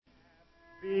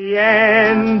The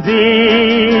ending,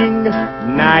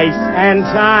 nice and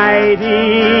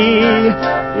tidy.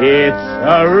 It's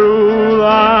a rule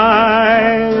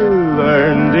I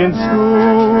learned in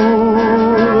school.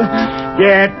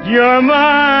 Get your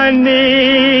money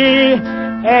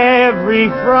every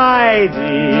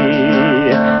Friday.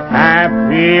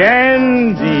 Happy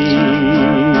endings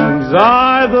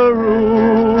are the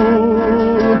rule.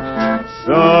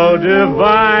 So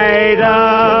divide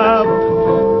up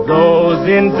those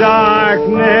in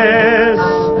darkness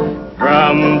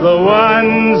from the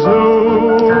ones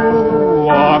who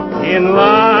walk in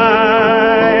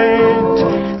light.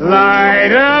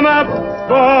 Light 'em up,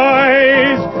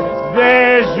 boys,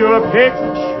 there's your picture.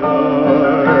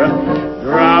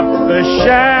 Drop the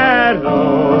shadows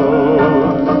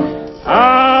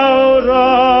out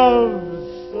of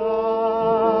sight.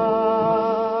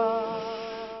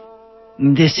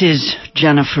 This is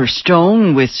Jennifer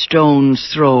Stone with Stone's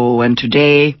Throw, and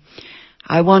today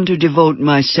I want to devote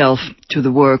myself to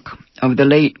the work of the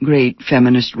late great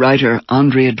feminist writer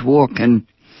Andrea Dworkin,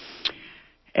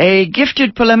 a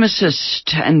gifted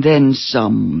polemicist and then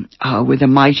some, with a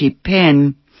mighty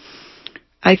pen.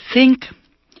 I think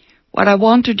what I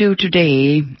want to do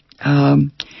today,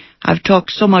 I've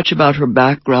talked so much about her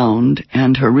background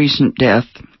and her recent death.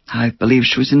 I believe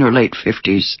she was in her late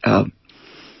 50s.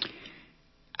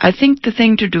 I think the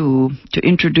thing to do to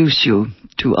introduce you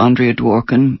to Andrea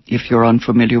Dworkin, if you're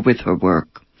unfamiliar with her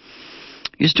work,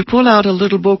 is to pull out a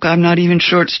little book. I'm not even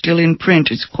sure it's still in print.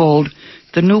 It's called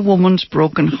The New Woman's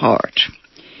Broken Heart.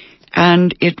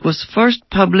 And it was first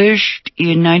published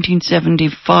in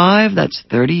 1975. That's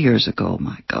 30 years ago.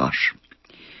 My gosh.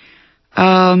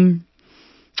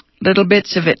 Little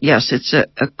bits of it. Yes, it's a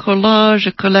collage,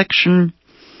 a collection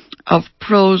of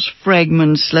prose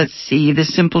fragments. Let's see. The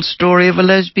Simple Story of a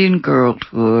Lesbian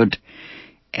Girlhood.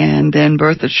 And then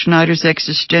Bertha Schneider's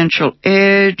Existential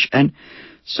Edge. And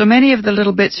so many of the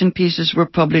little bits and pieces were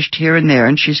published here and there,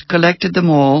 and she's collected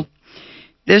them all.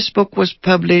 This book was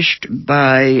published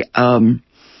by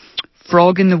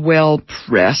Frog in the Well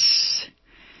Press.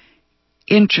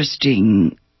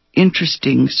 Interesting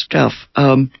stuff.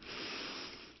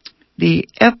 The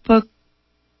epigraph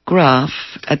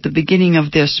at the beginning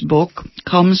of this book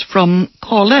comes from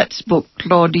Colette's book,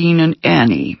 Claudine and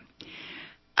Annie.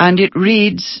 And it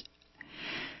reads,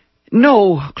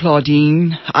 "No,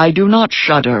 Claudine, I do not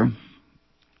shudder.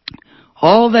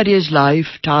 All that is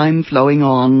life, time flowing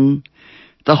on,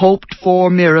 the hoped-for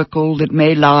miracle that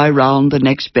may lie round the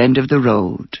next bend of the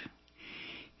road.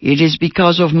 It is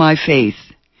because of my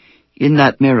faith in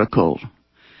that miracle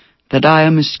that I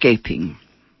am escaping."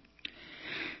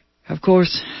 Of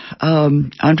course,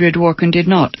 Andrea Dworkin did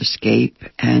not escape,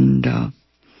 and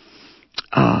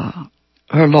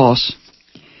her loss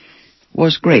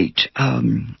was great.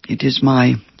 It is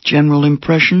my general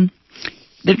impression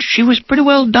that she was pretty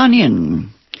well done in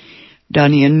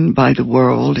by the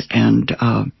world and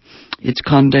its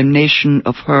condemnation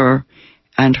of her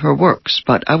and her works.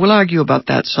 But I will argue about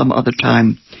that some other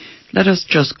time. Let us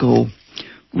just go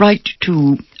right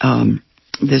to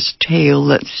this tale.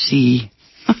 Let's see.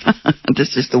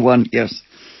 This is the one, yes.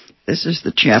 This is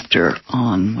the chapter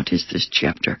on, what is this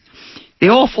chapter? The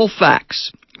Awful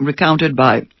Facts, recounted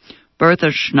by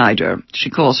Bertha Schneider. She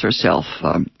calls herself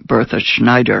Bertha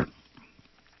Schneider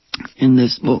in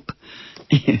this book.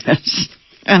 Yes.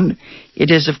 And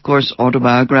it is, of course,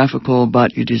 autobiographical,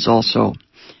 but it is also,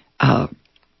 I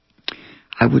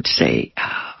would say,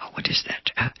 what is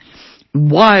that?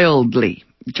 Wildly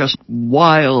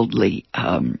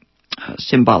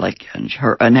symbolic, and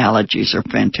her analogies are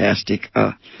fantastic.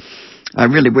 I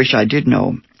really wish I did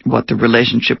know what the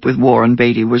relationship with Warren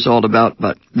Beatty was all about,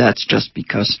 but that's just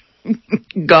because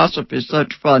gossip is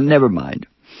such fun. Never mind.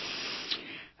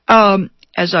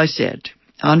 As I said,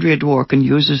 Andrea Dworkin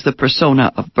uses the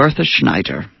persona of Bertha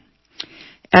Schneider,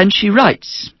 and she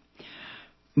writes,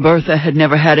 "Bertha had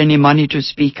never had any money to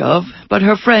speak of, but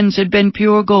her friends had been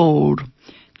pure gold,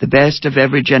 the best of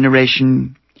every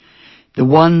generation, the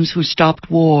ones who stopped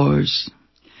wars,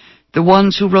 the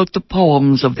ones who wrote the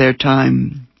poems of their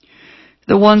time,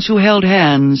 the ones who held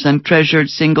hands and treasured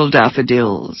single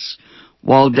daffodils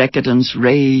while decadence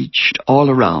raged all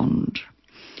around,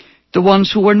 the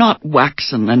ones who were not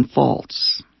waxen and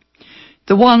false,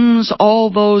 the ones all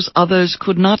those others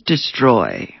could not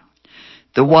destroy,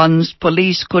 the ones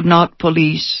police could not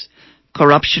police,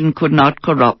 corruption could not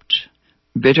corrupt,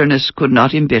 bitterness could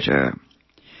not embitter,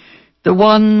 the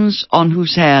ones on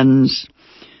whose hands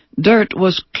dirt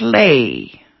was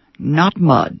clay, not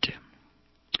mud."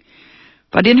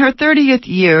 But in her 30th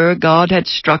year, God had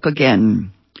struck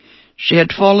again. She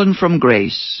had fallen from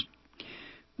grace.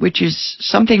 which is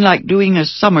something like doing a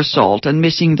somersault and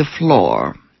missing the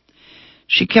floor.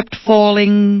 She kept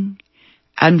falling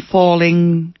and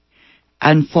falling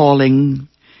and falling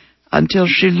until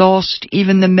she lost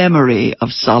even the memory of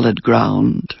solid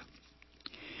ground.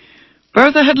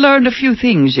 Bertha had learned a few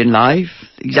things in life,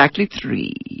 exactly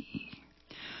 3.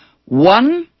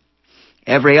 1,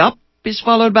 every up is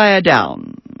followed by a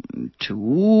down.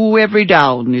 2, every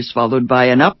down is followed by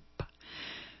an up.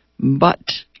 But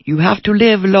you have to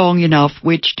live long enough,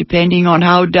 which, depending on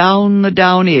how down the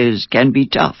down is, can be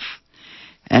tough,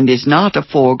 and is not a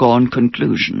foregone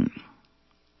conclusion.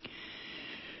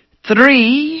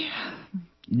 3,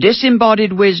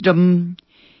 disembodied wisdom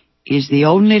is the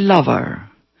only lover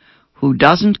who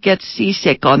doesn't get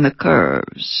seasick on the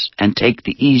curves and take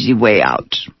the easy way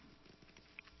out.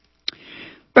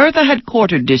 Bertha had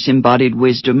courted disembodied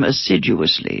wisdom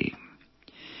assiduously.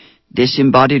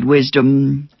 Disembodied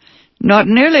wisdom, not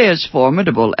nearly as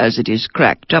formidable as it is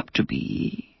cracked up to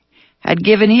be, had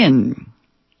given in,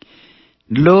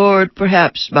 lured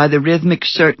perhaps by the rhythmic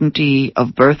certainty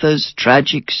of Bertha's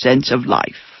tragic sense of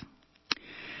life.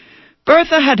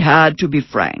 Bertha had had, to be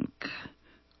frank,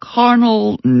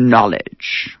 carnal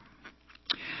knowledge.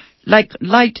 Like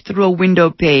light through a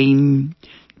window pane,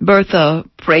 Bertha,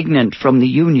 pregnant from the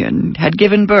union, had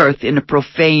given birth in a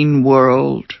profane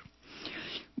world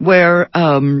where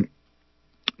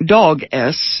dog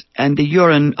S and the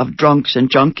urine of drunks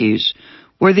and junkies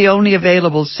were the only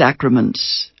available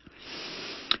sacraments.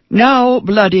 Now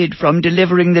blooded from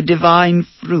delivering the divine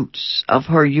fruits of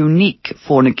her unique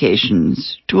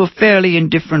fornications to a fairly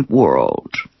indifferent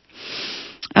world.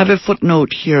 I have a footnote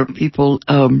here, people.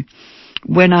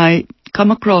 When I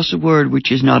come across a word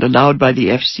which is not allowed by the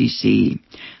FCC,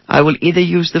 I will either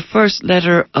use the first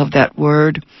letter of that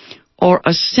word or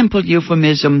a simple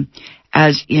euphemism,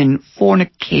 as in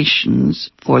fornications,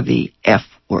 for the F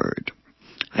word.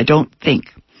 I don't think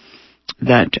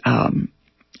that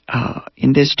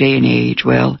in this day and age,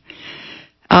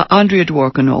 Andrea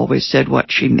Dworkin always said what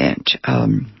she meant.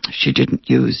 She didn't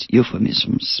use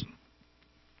euphemisms.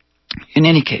 In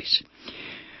any case,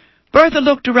 Bertha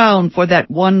looked around for that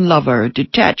one lover,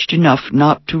 detached enough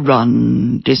not to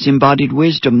run. Disembodied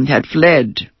wisdom had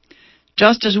fled,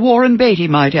 just as Warren Beatty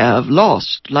might have,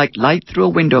 lost like light through a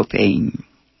window pane.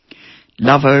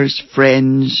 Lovers,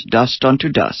 friends, dust unto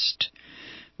dust.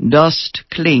 Dust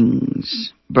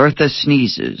clings. Bertha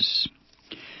sneezes.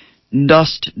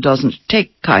 Dust doesn't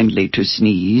take kindly to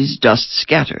sneeze. Dust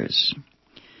scatters.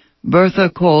 Bertha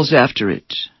calls after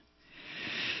it.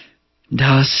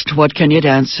 Dust, what can it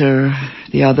answer?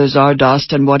 The others are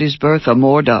dust, and what is Bertha?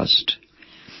 More dust.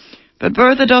 But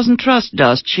Bertha doesn't trust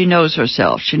dust. She knows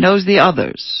herself. She knows the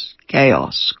others.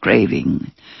 Chaos,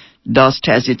 craving. Dust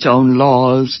has its own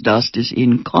laws. Dust is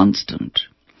inconstant.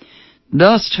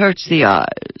 Dust hurts the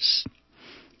eyes.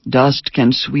 Dust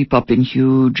can sweep up in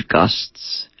huge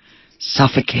gusts,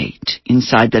 suffocate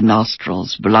inside the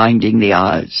nostrils, blinding the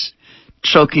eyes,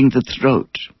 choking the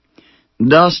throat.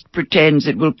 Dust pretends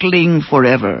it will cling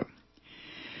forever.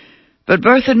 But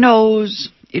Bertha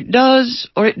knows it does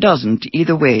or it doesn't,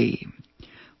 either way.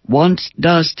 Once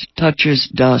dust touches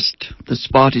dust, the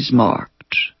spot is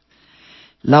marked.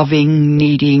 Loving,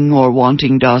 needing, or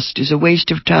wanting dust is a waste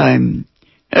of time,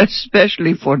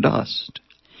 especially for dust.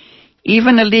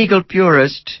 Even a legal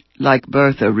purist like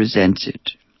Bertha resents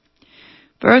it.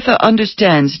 Bertha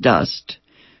understands dust,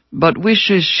 but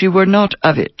wishes she were not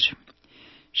of it.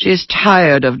 She is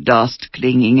tired of dust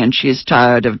clinging, and she is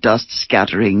tired of dust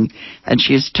scattering, and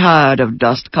she is tired of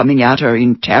dust coming at her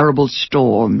in terrible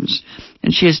storms,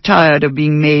 and she is tired of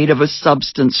being made of a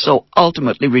substance so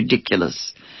ultimately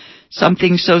ridiculous,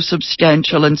 something so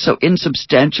substantial and so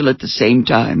insubstantial at the same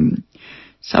time,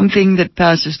 something that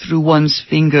passes through one's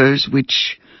fingers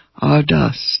which are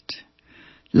dust,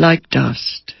 like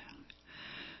dust.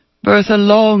 Bertha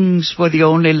longs for the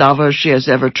only lover she has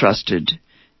ever trusted,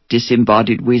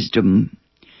 disembodied wisdom,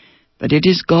 but it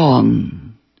is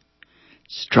gone,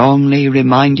 strongly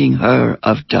reminding her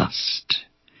of dust.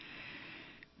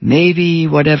 Maybe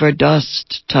whatever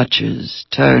dust touches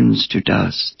turns to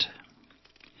dust.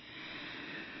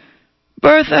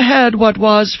 Bertha had what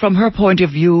was, from her point of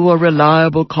view, a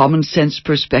reliable common-sense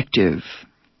perspective.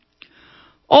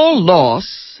 All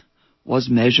loss was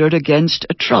measured against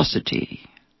atrocity.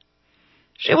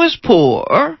 She was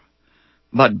poor,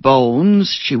 but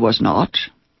bones she was not.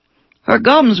 Her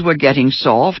gums were getting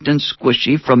soft and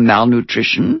squishy from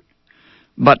malnutrition,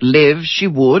 but live she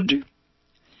would.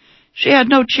 She had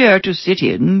no chair to sit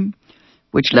in,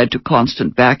 which led to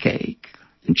constant backache,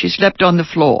 and she slept on the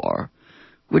floor,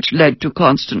 which led to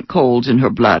constant colds in her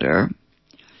bladder.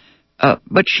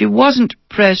 But she wasn't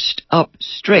pressed up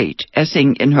straight,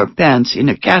 essing in her pants in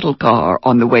a cattle car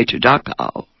on the way to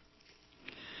Dachau.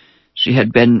 She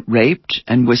had been raped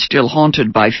and was still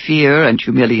haunted by fear and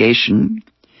humiliation.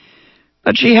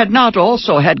 But she had not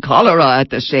also had cholera at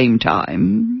the same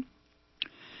time.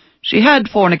 She had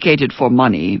fornicated for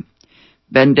money,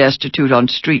 been destitute on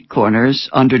street corners,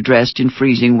 underdressed in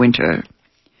freezing winter.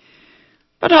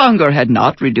 But hunger had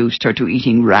not reduced her to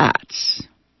eating rats.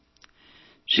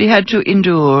 She had to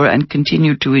endure and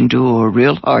continue to endure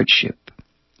real hardship.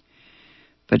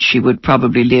 But she would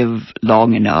probably live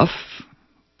long enough,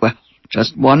 well,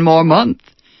 just one more month,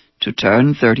 to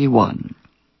turn 31.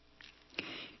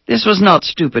 This was not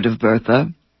stupid of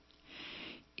Bertha.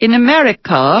 In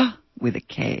America, with a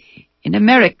K, in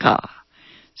America,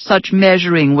 such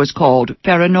measuring was called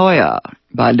paranoia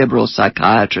by liberal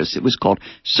psychiatrists. It was called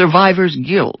survivor's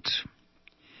guilt.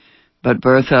 But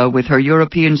Bertha, with her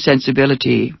European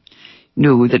sensibility,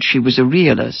 knew that she was a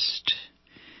realist.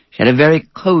 She had a very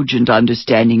cogent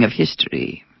understanding of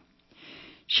history.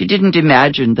 She didn't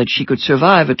imagine that she could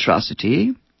survive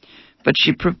atrocity, but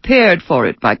she prepared for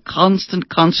it by constant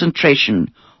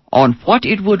concentration on what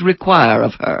it would require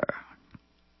of her.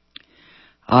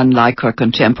 Unlike her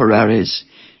contemporaries,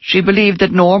 she believed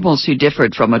that normalcy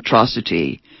differed from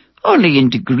atrocity, only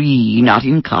in degree, not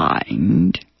in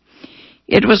kind.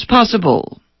 It was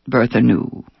possible, Bertha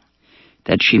knew,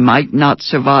 that she might not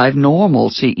survive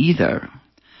normalcy either,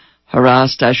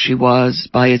 harassed as she was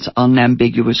by its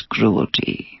unambiguous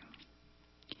cruelty.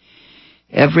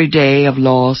 Every day of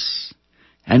loss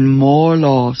and more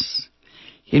loss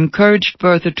encouraged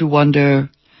Bertha to wonder,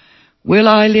 will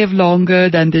I live longer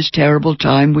than this terrible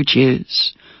time which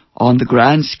is, on the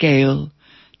grand scale,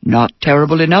 not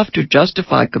terrible enough to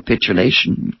justify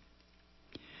capitulation?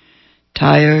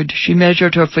 Tired, she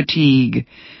measured her fatigue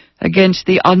against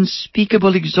the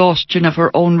unspeakable exhaustion of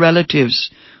her own relatives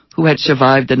who had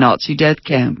survived the Nazi death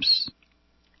camps.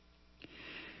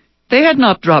 They had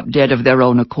not dropped dead of their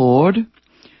own accord,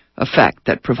 a fact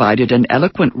that provided an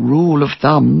eloquent rule of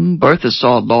thumb. Bertha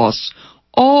saw loss,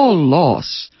 all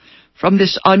loss, from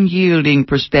this unyielding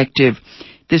perspective.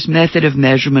 This method of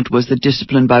measurement was the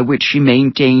discipline by which she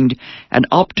maintained an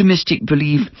optimistic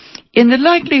belief in the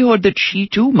likelihood that she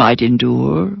too might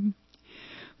endure.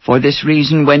 For this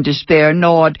reason, when despair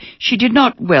gnawed, she did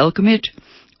not welcome it,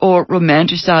 or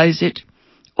romanticize it,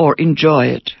 or enjoy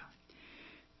it.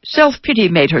 Self-pity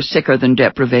made her sicker than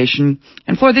deprivation,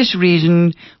 and for this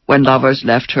reason, when lovers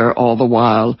left her all the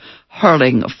while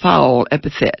hurling foul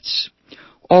epithets,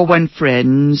 or when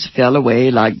friends fell away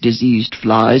like diseased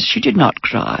flies, she did not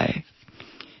cry.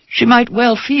 She might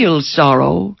well feel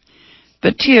sorrow,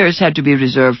 but tears had to be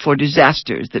reserved for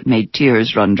disasters that made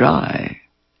tears run dry.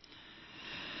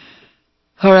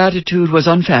 Her attitude was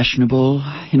unfashionable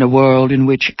in a world in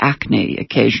which acne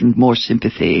occasioned more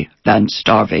sympathy than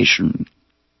starvation.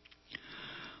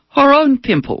 Her own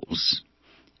pimples,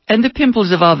 and the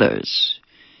pimples of others,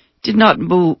 did not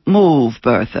move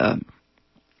Bertha,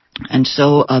 and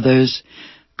so others,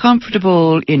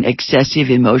 comfortable in excessive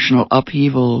emotional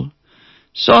upheaval,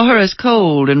 saw her as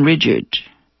cold and rigid.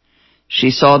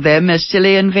 She saw them as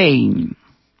silly and vain.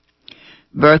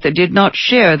 Bertha did not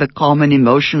share the common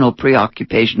emotional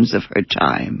preoccupations of her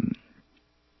time.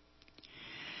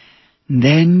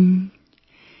 Then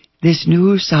this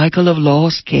new cycle of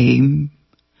loss came,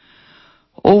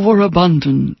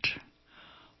 overabundant,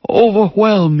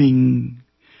 overwhelming,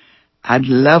 and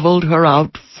leveled her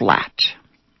out flat.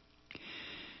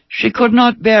 She could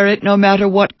not bear it no matter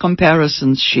what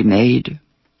comparisons she made.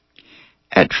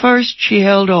 At first she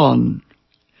held on.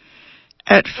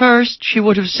 At first she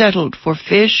would have settled for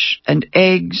fish and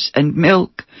eggs and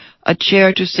milk, a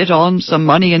chair to sit on, some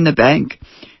money in the bank,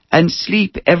 and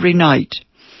sleep every night.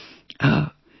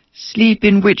 Sleep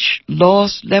in which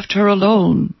loss left her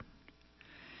alone.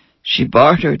 She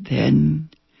bartered then,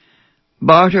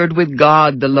 bartered with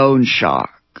God, the loan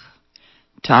shark.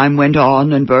 Time went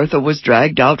on, and Bertha was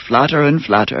dragged out flatter and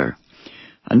flatter,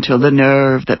 until the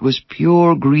nerve that was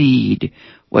pure greed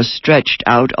was stretched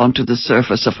out onto the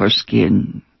surface of her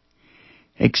skin,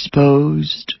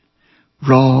 exposed,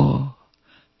 raw,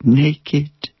 naked,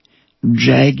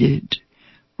 jagged,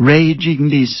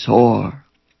 ragingly sore.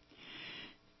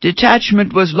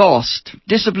 Detachment was lost.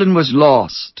 Discipline was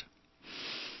lost.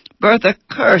 Bertha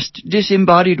cursed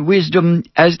disembodied wisdom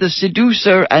as the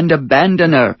seducer and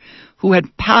abandoner who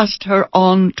had passed her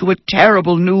on to a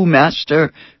terrible new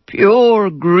master,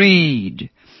 pure greed,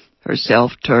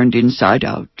 herself turned inside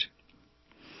out.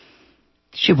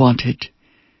 She wanted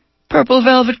purple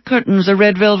velvet curtains, a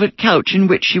red velvet couch in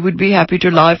which she would be happy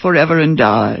to lie forever and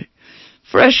die,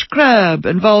 fresh crab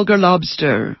and vulgar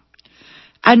lobster,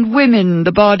 and women,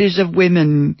 the bodies of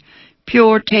women,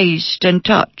 pure taste and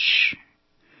touch,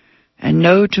 and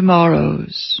no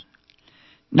tomorrows,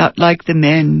 not like the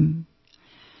men,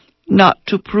 not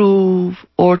to prove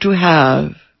or to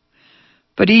have,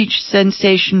 but each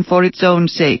sensation for its own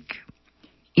sake,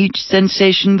 each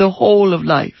sensation the whole of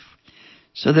life,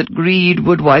 so that greed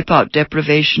would wipe out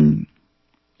deprivation.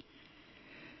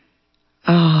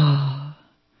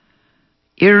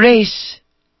 Erase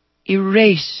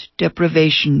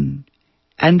deprivation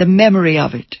and the memory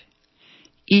of it,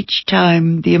 each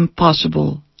time the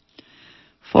impossible.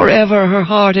 Forever her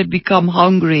heart had become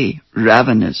hungry,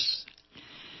 ravenous,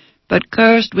 but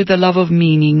cursed with the love of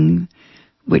meaning,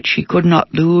 which she could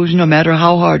not lose no matter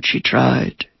how hard she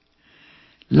tried.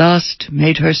 Lust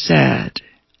made her sad.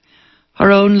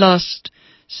 Her own lust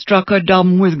struck her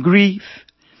dumb with grief,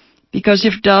 because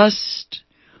if dust,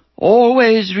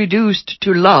 always reduced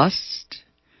to lust,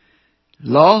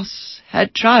 loss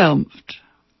had triumphed.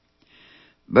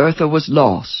 Bertha was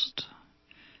lost.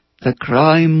 The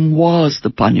crime was the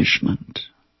punishment.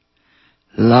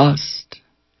 Lust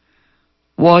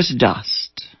was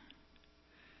dust.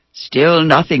 Still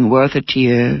nothing worth a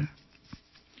tear.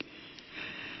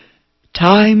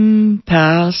 Time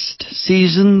passed,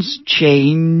 seasons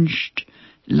changed,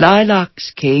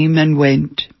 lilacs came and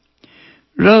went,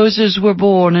 roses were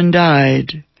born and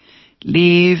died,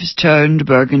 leaves turned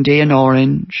burgundy and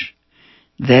orange,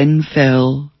 then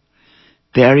fell,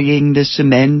 burying the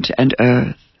cement and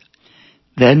earth,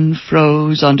 then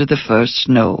froze under the first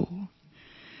snow.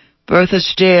 Bertha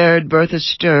stared, Bertha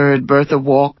stirred, Bertha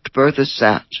walked, Bertha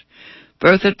sat,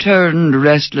 Bertha turned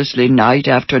restlessly night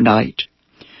after night.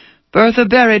 Bertha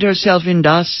buried herself in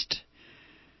dust.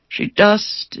 She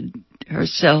dusted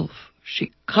herself.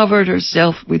 She covered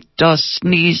herself with dust,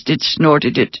 sneezed it,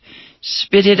 snorted it,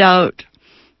 spit it out.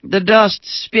 The dust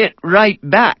spit right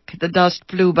back. The dust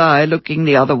flew by, looking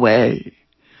the other way.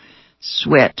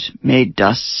 Sweat made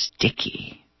dust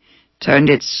sticky, turned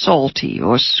it salty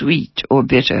or sweet or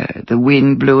bitter. The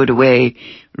wind blew it away,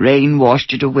 rain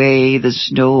washed it away, the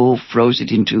snow froze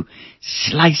it into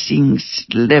slicing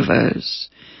slivers.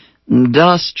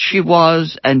 Dust she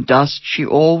was, and dust she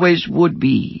always would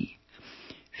be.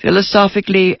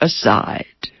 Philosophically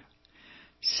aside,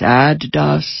 sad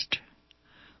dust,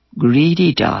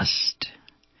 greedy dust,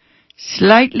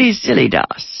 slightly silly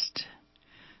dust,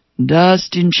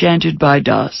 dust enchanted by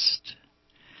dust,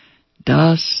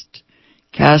 dust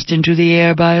cast into the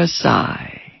air by a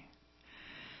sigh,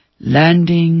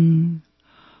 landing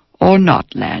or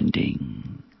not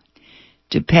landing,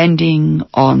 depending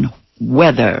on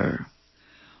whether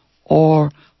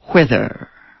or whither.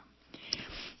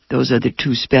 Those are the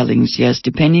two spellings, yes,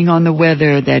 depending on the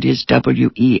weather, that is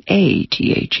W-E-A-T-H-E-R.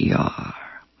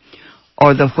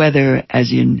 Or the weather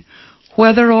as in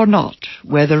whether or not,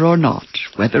 whether or not,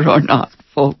 whether or not,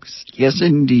 folks. Yes,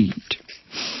 indeed.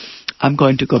 I'm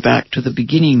going to go back to the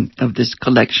beginning of this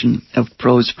collection of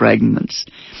prose fragments.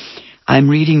 I'm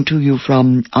reading to you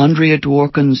from Andrea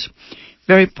Dworkin's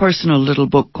very personal little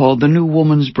book called The New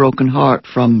Woman's Broken Heart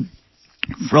from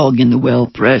Frog in the Well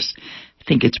Press. I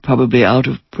think it's probably out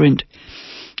of print.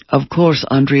 Of course,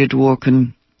 Andrea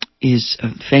Dworkin is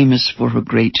famous for her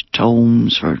great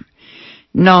tomes, her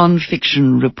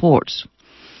non-fiction reports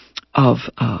of,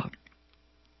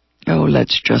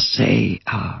 let's just say,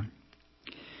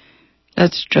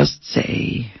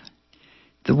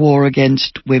 the war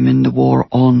against women, the war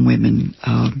on women.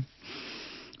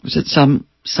 Was it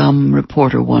some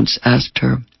reporter once asked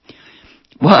her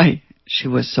why she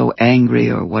was so angry,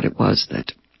 or what it was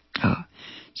that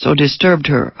so disturbed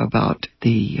her about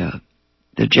the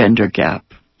gender gap.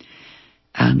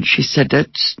 And she said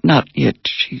that's not it.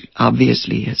 She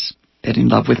obviously has been in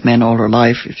love with men all her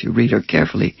life, if you read her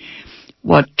carefully.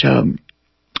 What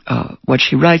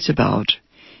she writes about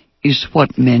is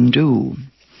what men do.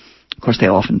 Of course, they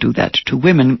often do that to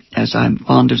women. As I'm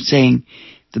fond of saying,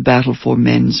 the battle for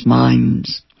men's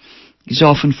minds is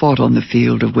often fought on the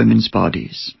field of women's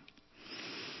bodies.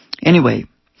 Anyway,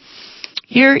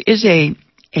 here is a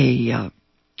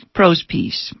prose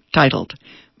piece titled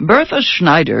Bertha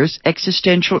Schneider's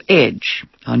Existential Edge.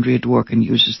 Andrea Dworkin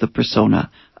uses the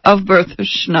persona of Bertha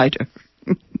Schneider.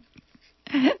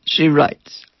 She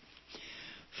writes,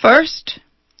 First,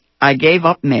 I gave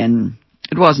up men.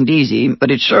 It wasn't easy, but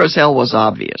it sure as hell was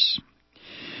obvious.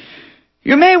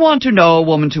 You may want to know,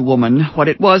 woman to woman, what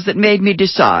it was that made me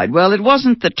decide. Well, it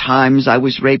wasn't the times I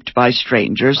was raped by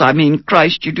strangers. I mean,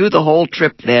 Christ, you do the whole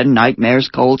trip then, nightmares,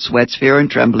 cold sweats, fear and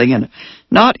trembling, and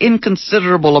not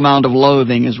inconsiderable amount of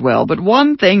loathing as well. But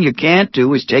one thing you can't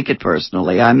do is take it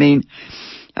personally. I mean,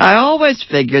 I always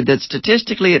figured that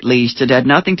statistically at least it had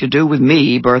nothing to do with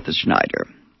me, Bertha Schneider.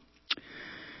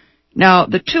 Now,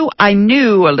 the two I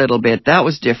knew a little bit, that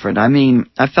was different. I mean,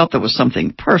 I felt there was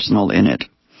something personal in it.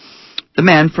 The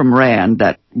man from Rand,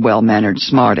 that well-mannered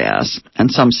smartass, and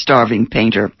some starving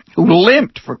painter who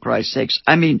limped, for Christ's sakes.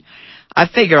 I mean, I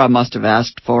figure I must have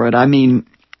asked for it. I mean,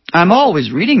 I'm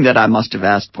always reading that I must have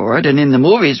asked for it, and in the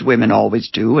movies women always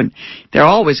do, and they're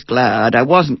always glad. I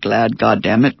wasn't glad,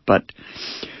 goddammit, but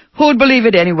who'd believe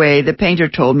it anyway? The painter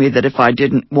told me that if I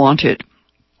didn't want it,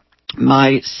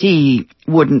 my sea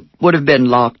would have been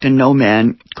locked and no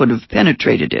man could have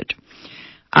penetrated it.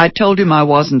 I told him I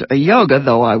wasn't a yoga,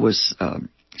 though I was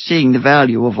seeing the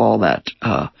value of all that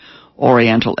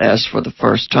Oriental S for the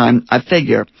first time. I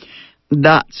figure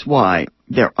that's why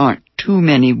there aren't too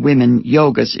many women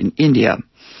yogas in India.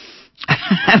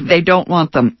 They don't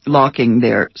want them locking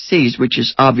their seas, which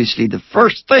is obviously the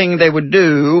first thing they would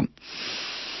do.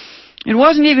 It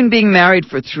wasn't even being married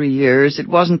for 3 years. It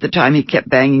wasn't the time he kept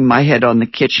banging my head on the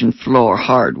kitchen floor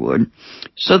hardwood.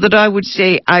 So that I would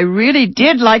say I really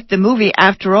did like the movie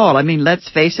after all. I mean, let's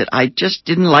face it, I just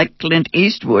didn't like Clint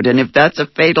Eastwood, and if that's a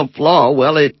fatal flaw,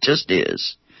 well, it just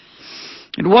is.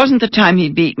 It wasn't the time he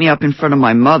beat me up in front of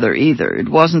my mother, either. It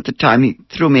wasn't the time he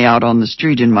threw me out on the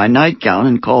street in my nightgown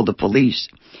and called the police.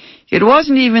 It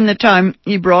wasn't even the time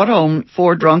he brought home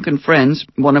 4 drunken friends,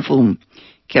 one of whom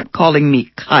kept calling me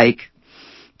Kike.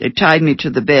 They tied me to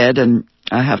the bed, and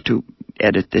I have to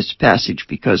edit this passage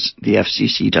because the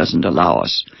FCC doesn't allow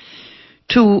us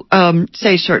to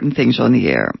say certain things on the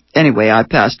air. Anyway, I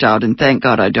passed out, and thank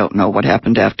God I don't know what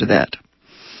happened after that.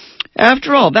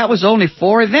 After all, that was only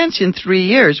 4 events in 3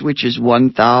 years, which is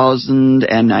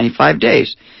 1,095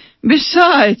 days.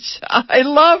 Besides, I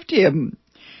loved him.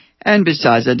 And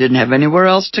besides, I didn't have anywhere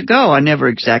else to go. I never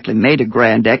exactly made a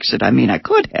grand exit. I mean, I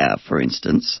could have, for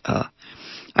instance.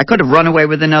 I could have run away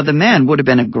with another man, would have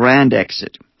been a grand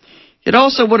exit. It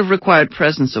also would have required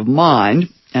presence of mind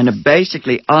and a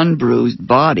basically unbruised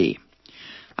body.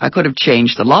 I could have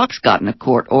changed the locks, gotten a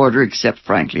court order, except,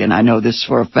 frankly, and I know this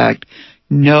for a fact,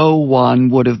 no one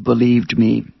would have believed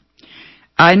me.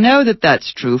 I know that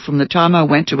that's true from the time I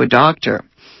went to a doctor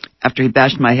after he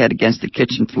bashed my head against the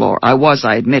kitchen floor. I was,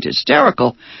 I admit,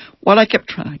 hysterical. What I kept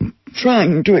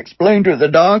trying to explain to the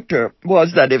doctor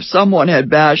was that if someone had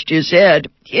bashed his head,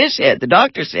 the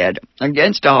doctor's head,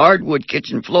 against a hardwood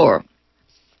kitchen floor,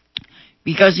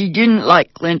 because he didn't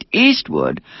like Clint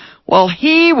Eastwood, well,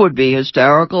 he would be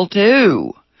hysterical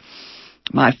too.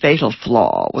 My fatal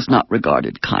flaw was not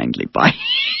regarded kindly by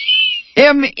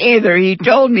him either. He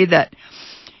told me that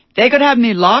they could have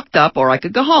me locked up or I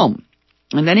could go home.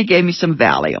 And then he gave me some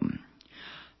Valium.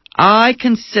 I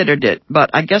considered it,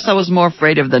 but I guess I was more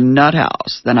afraid of the nut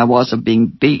house than I was of being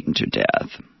beaten to death.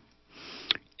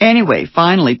 Anyway,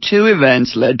 finally, 2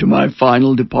 events led to my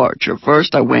final departure.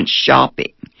 First, I went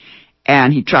shopping,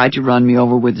 and he tried to run me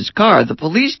over with his car. The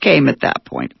police came at that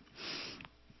point.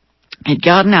 He'd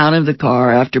gotten out of the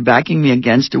car after backing me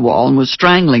against a wall and was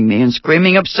strangling me and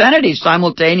screaming obscenities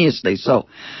simultaneously. So,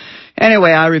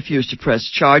 anyway, I refused to press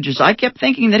charges. I kept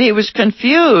thinking that he was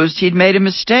confused. He'd made a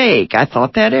mistake. I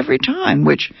thought that every time,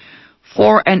 which,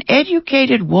 for an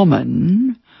educated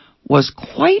woman, was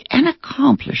quite an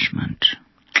accomplishment.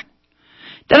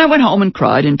 Then I went home and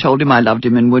cried and told him I loved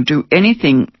him and would do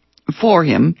anything for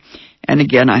him. And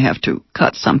again, I have to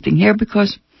cut something here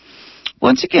because,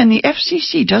 once again, the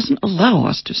FCC doesn't allow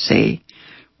us to say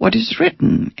what is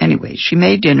written. Anyway, she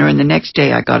made dinner, and the next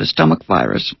day I got a stomach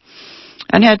virus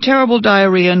and had terrible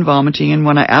diarrhea and vomiting, and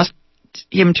when I asked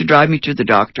him to drive me to the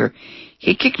doctor,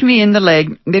 he kicked me in the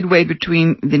leg midway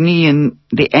between the knee and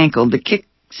the ankle. The kick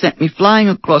sent me flying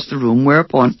across the room,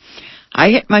 whereupon I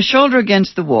hit my shoulder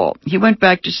against the wall. He went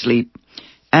back to sleep,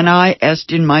 and I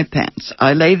essed in my pants.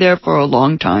 I lay there for a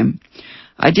long time.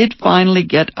 I did finally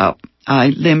get up. I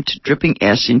limped, dripping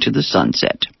S into the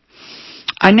sunset.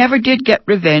 I never did get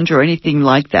revenge or anything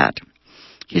like that.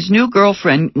 His new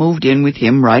girlfriend moved in with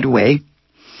him right away.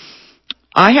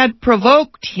 I had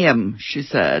provoked him, she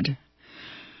said,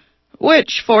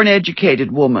 which, for an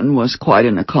educated woman, was quite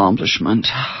an accomplishment.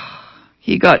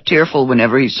 He got tearful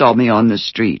whenever he saw me on the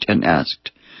street and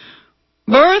asked,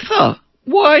 "Bertha,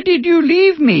 why did you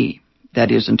leave me?"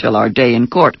 That is, until our day in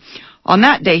court. On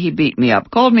that day, he beat me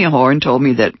up, called me a whore, and told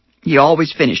me that he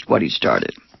always finished what he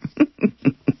started.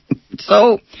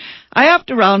 So, I effed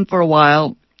around for a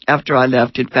while after I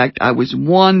left. In fact, I was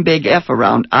one big F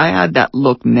around. I had that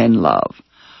look men love.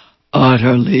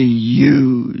 Utterly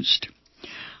used.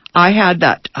 I had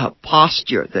that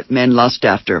posture that men lust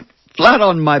after, flat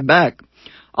on my back.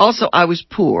 Also, I was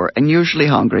poor and usually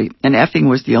hungry, and effing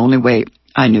was the only way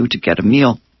I knew, to get a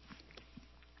meal.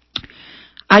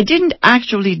 I didn't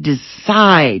actually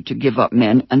decide to give up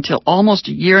men until almost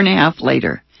a year and a half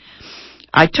later.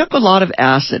 I took a lot of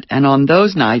acid, and on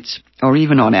those nights, or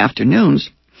even on afternoons,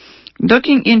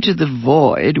 looking into the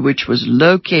void, which was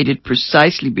located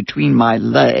precisely between my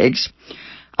legs,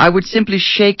 I would simply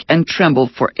shake and tremble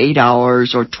for 8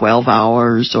 hours or 12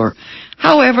 hours or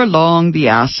however long the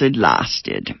acid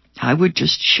lasted. I would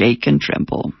just shake and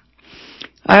tremble.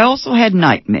 I also had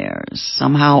nightmares.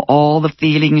 Somehow all the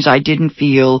feelings I didn't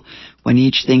feel when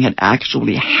each thing had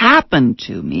actually happened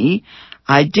to me,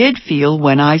 I did feel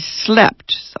when I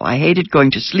slept. So I hated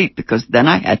going to sleep because then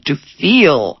I had to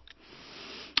feel.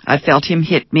 I felt him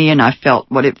hit me, and I felt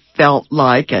what it felt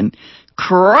like, and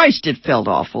Christ, it felt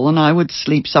awful, and I would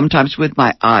sleep sometimes with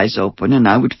my eyes open, and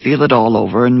I would feel it all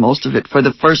over, and most of it for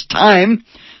the first time.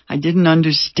 I didn't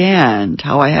understand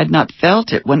how I had not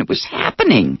felt it when it was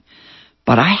happening.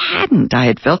 But I hadn't. I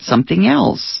had felt something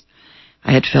else.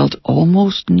 I had felt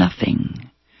almost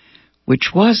nothing, which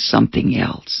was something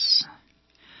else.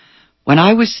 When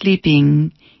I was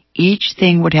sleeping, each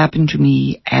thing would happen to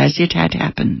me as it had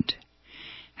happened,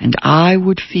 and I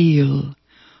would feel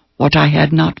what I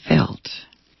had not felt.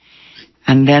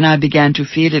 And then I began to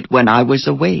feel it when I was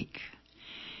awake.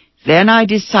 Then I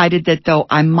decided that though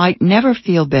I might never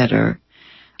feel better,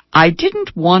 I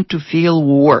didn't want to feel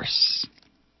worse.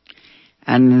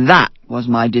 And that was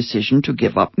my decision to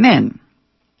give up men.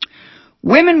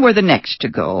 Women were the next to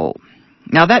go.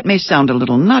 Now that may sound a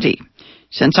little nutty,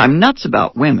 since I'm nuts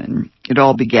about women. It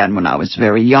all began when I was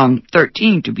very young,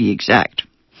 13 to be exact.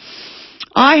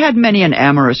 I had many an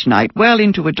amorous night well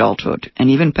into adulthood, and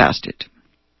even past it.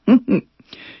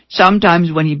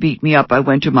 Sometimes when he beat me up, I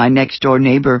went to my next-door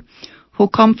neighbor, who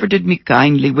comforted me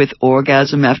kindly with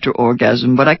orgasm after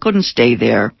orgasm, but I couldn't stay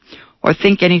there or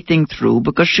think anything through,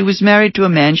 because she was married to a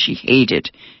man she hated,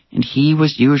 and he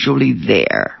was usually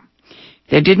there.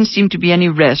 There didn't seem to be any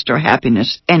rest or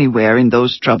happiness anywhere in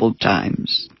those troubled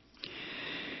times.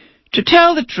 To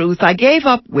tell the truth, I gave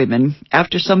up women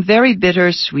after some very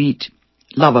bittersweet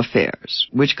love affairs,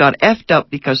 which got effed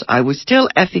up because I was still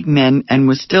effing men and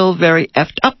was still very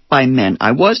effed up by men.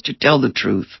 I was, to tell the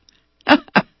truth.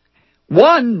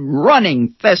 One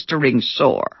running, festering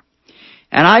sore.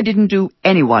 And I didn't do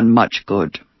anyone much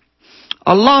good.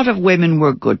 A lot of women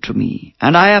were good to me,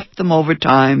 and I effed them over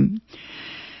time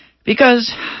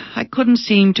because I couldn't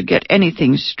seem to get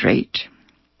anything straight.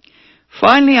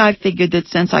 Finally, I figured that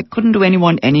since I couldn't do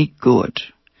anyone any good,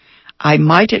 I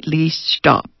might at least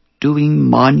stop doing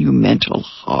monumental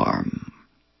harm.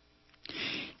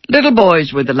 Little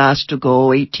boys were the last to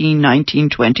go, 18, 19,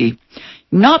 20.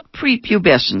 Not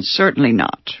prepubescent, certainly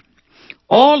not.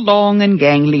 All long and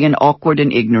gangly and awkward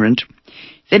and ignorant.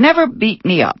 They never beat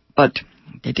me up, but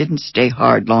they didn't stay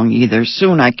hard long either.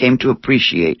 Soon I came to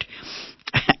appreciate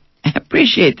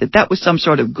that was some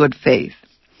sort of good faith.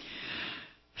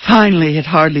 Finally, it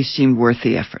hardly seemed worth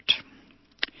the effort.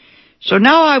 So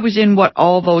now I was in what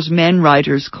all those men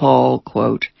writers call,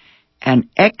 quote, an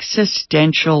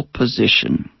existential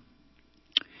position.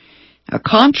 Now,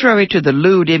 contrary to the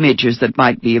lewd images that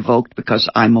might be evoked because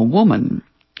I'm a woman,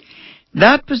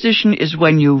 that position is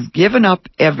when you've given up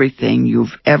everything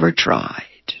you've ever tried.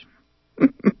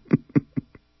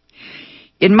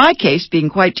 In my case, being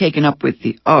quite taken up with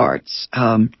the arts,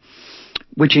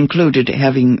 which included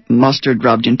having mustard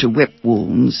rubbed into whip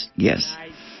wounds, yes.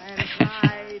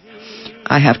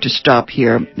 I have to stop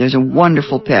here. There's a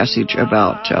wonderful passage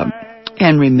about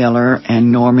Henry Miller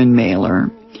and Norman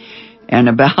Mailer, and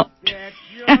about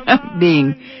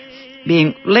being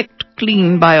licked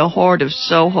clean by a horde of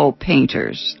Soho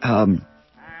painters.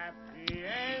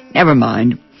 Never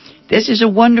mind. This is a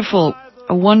wonderful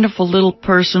little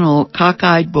personal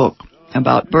cockeyed book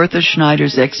about Bertha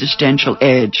Schneider's existential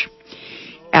edge.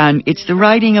 And it's the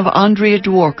writing of Andrea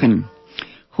Dworkin,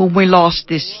 whom we lost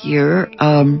this year.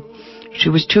 She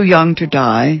was too young to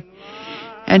die,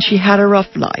 and she had a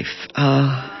rough life.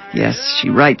 Yes, she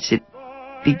writes, it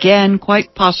began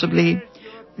quite possibly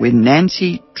with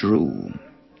Nancy Drew.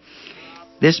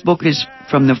 This book is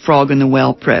from the Frog in the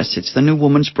Well Press. It's The New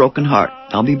Woman's Broken Heart.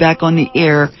 I'll be back on the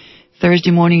air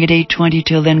Thursday morning at 8:20.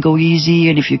 Till then, go easy,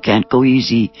 and if you can't go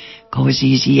easy, go as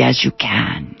easy as you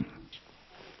can.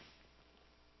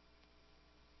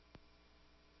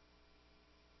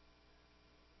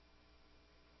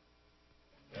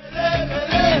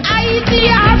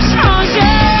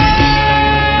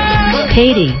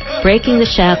 Katie, Breaking the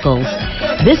Shackles.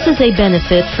 This is a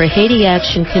benefit for Haiti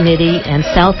Action Committee and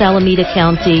South Alameda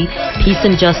County Peace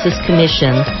and Justice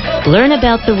Commission. Learn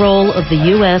about the role of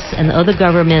the U.S. and other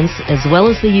governments, as well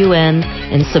as the UN,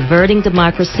 in subverting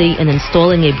democracy and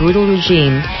installing a brutal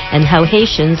regime, and how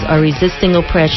Haitians are resisting oppression.